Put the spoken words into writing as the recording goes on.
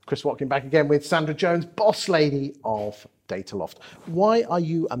Chris Watkin back again with Sandra Jones, boss lady of Dataloft. Why are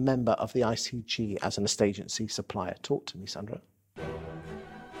you a member of the ICG as an estate agency supplier? Talk to me, Sandra.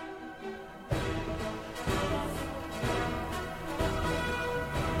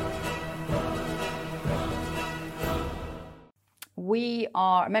 We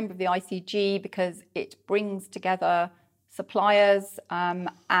are a member of the ICG because it brings together suppliers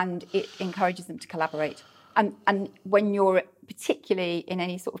and it encourages them to collaborate. And when you're particularly in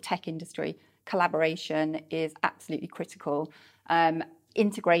any sort of tech industry, collaboration is absolutely critical.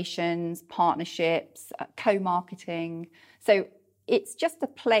 Integrations, partnerships, co-marketing. So it's just a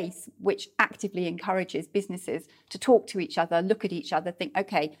place which actively encourages businesses to talk to each other, look at each other, think,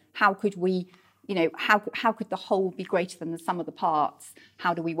 okay, how could we, how could the whole be greater than the sum of the parts?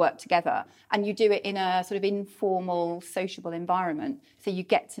 How do we work together? And you do it in a sort of informal, sociable environment. So you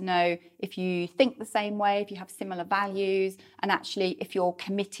get to know if you think the same way, if you have similar values, and actually if you're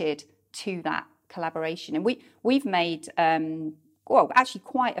committed to that collaboration. And we've made, actually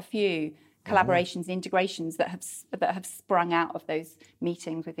quite a few collaborations, integrations that have sprung out of those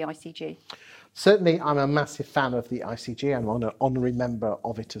meetings with the ICG. Certainly, I'm a massive fan of the ICG. I'm an honorary member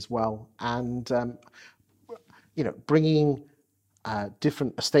of it as well. And, bringing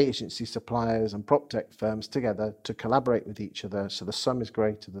different estate agency suppliers and prop tech firms together to collaborate with each other so the sum is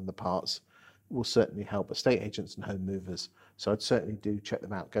greater than the parts will certainly help estate agents and home movers. So I'd certainly do check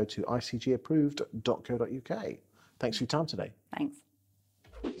them out. Go to icgapproved.co.uk. Thanks for your time today. Thanks.